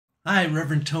Hi,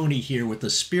 Reverend Tony here with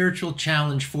a spiritual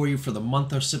challenge for you for the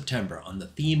month of September on the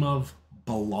theme of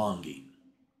belonging.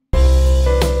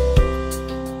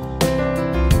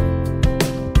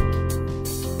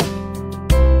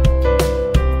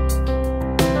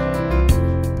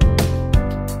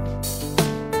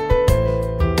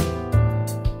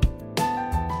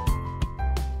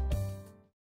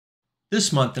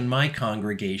 This month in my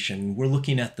congregation, we're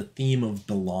looking at the theme of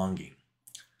belonging.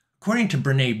 According to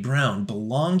Brené Brown,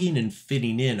 belonging and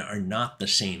fitting in are not the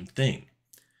same thing.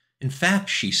 In fact,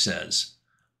 she says,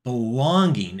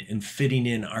 belonging and fitting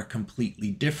in are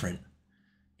completely different,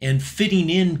 and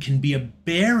fitting in can be a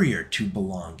barrier to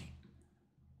belonging,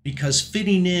 because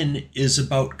fitting in is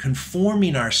about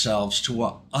conforming ourselves to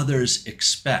what others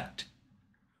expect,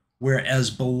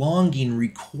 whereas belonging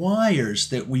requires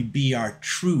that we be our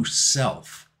true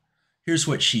self. Here's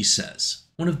what she says.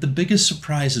 One of the biggest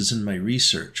surprises in my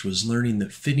research was learning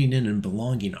that fitting in and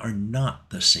belonging are not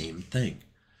the same thing.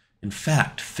 In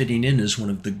fact, fitting in is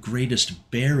one of the greatest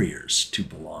barriers to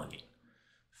belonging.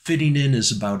 Fitting in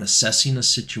is about assessing a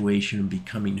situation and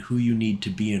becoming who you need to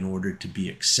be in order to be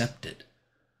accepted.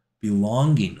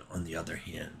 Belonging, on the other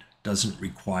hand, doesn't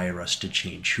require us to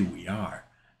change who we are.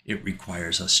 It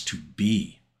requires us to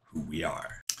be who we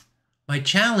are. My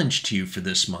challenge to you for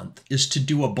this month is to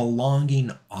do a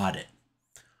belonging audit.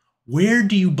 Where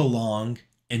do you belong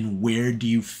and where do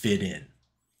you fit in?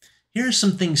 Here are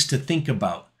some things to think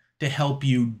about to help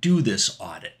you do this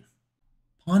audit.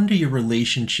 Ponder your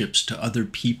relationships to other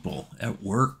people at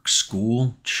work,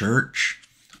 school, church,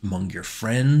 among your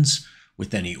friends,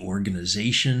 with any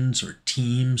organizations or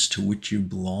teams to which you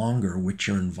belong or which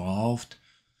you're involved.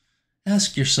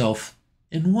 Ask yourself,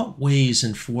 in what ways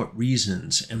and for what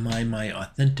reasons am I my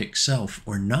authentic self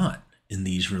or not in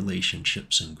these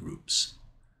relationships and groups?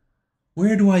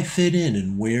 Where do I fit in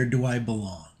and where do I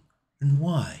belong, and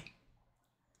why?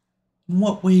 In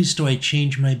what ways do I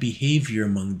change my behavior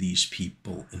among these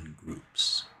people and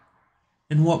groups?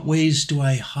 In what ways do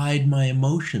I hide my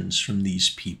emotions from these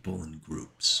people and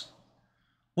groups?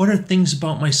 What are things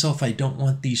about myself I don't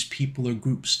want these people or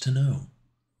groups to know?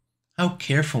 How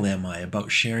careful am I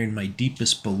about sharing my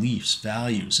deepest beliefs,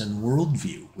 values, and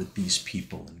worldview with these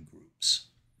people and groups?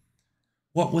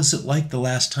 What was it like the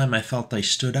last time I felt I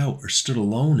stood out or stood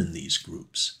alone in these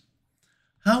groups?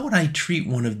 How would I treat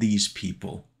one of these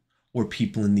people or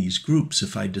people in these groups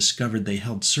if I discovered they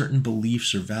held certain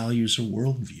beliefs or values or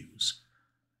worldviews?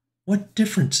 What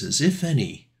differences, if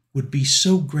any, would be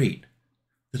so great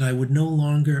that I would no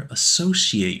longer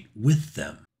associate with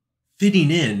them? Fitting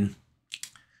in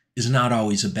is not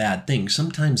always a bad thing.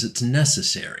 Sometimes it's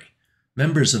necessary.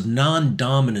 Members of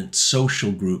non-dominant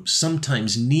social groups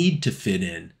sometimes need to fit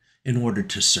in order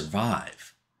to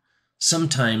survive.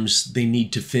 Sometimes they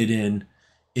need to fit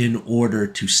in order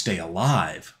to stay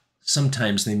alive.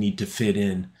 Sometimes they need to fit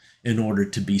in order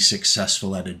to be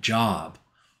successful at a job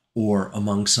or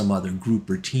among some other group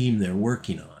or team they're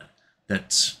working on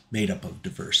that's made up of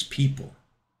diverse people.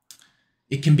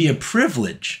 It can be a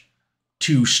privilege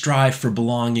to strive for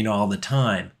belonging all the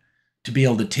time, to be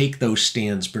able to take those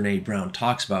stands Brené Brown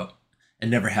talks about and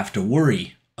never have to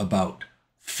worry about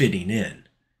fitting in.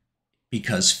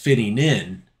 Because fitting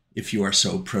in, if you are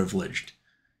so privileged,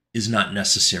 is not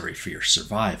necessary for your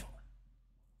survival.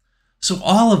 So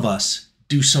all of us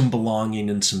do some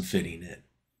belonging and some fitting in.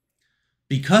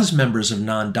 Because members of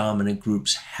non-dominant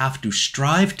groups have to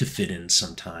strive to fit in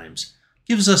sometimes,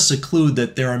 gives us a clue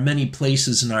that there are many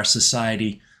places in our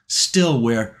society still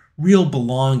where real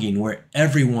belonging, where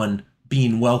everyone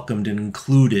being welcomed and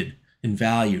included and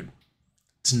valued,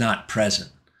 it's not present.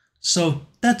 So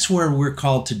that's where we're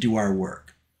called to do our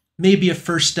work. Maybe a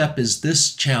first step is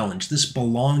this challenge, this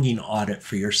belonging audit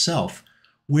for yourself.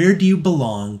 Where do you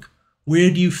belong? Where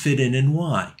do you fit in and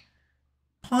why?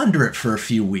 Ponder it for a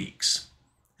few weeks.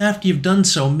 After you've done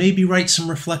so, maybe write some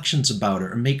reflections about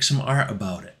it or make some art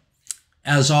about it.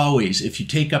 As always, if you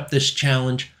take up this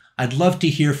challenge, I'd love to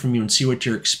hear from you and see what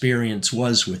your experience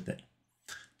was with it.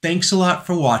 Thanks a lot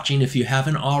for watching. If you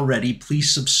haven't already,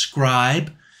 please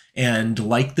subscribe and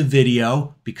like the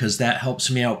video because that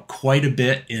helps me out quite a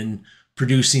bit in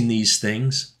producing these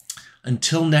things.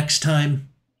 Until next time,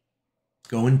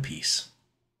 go in peace.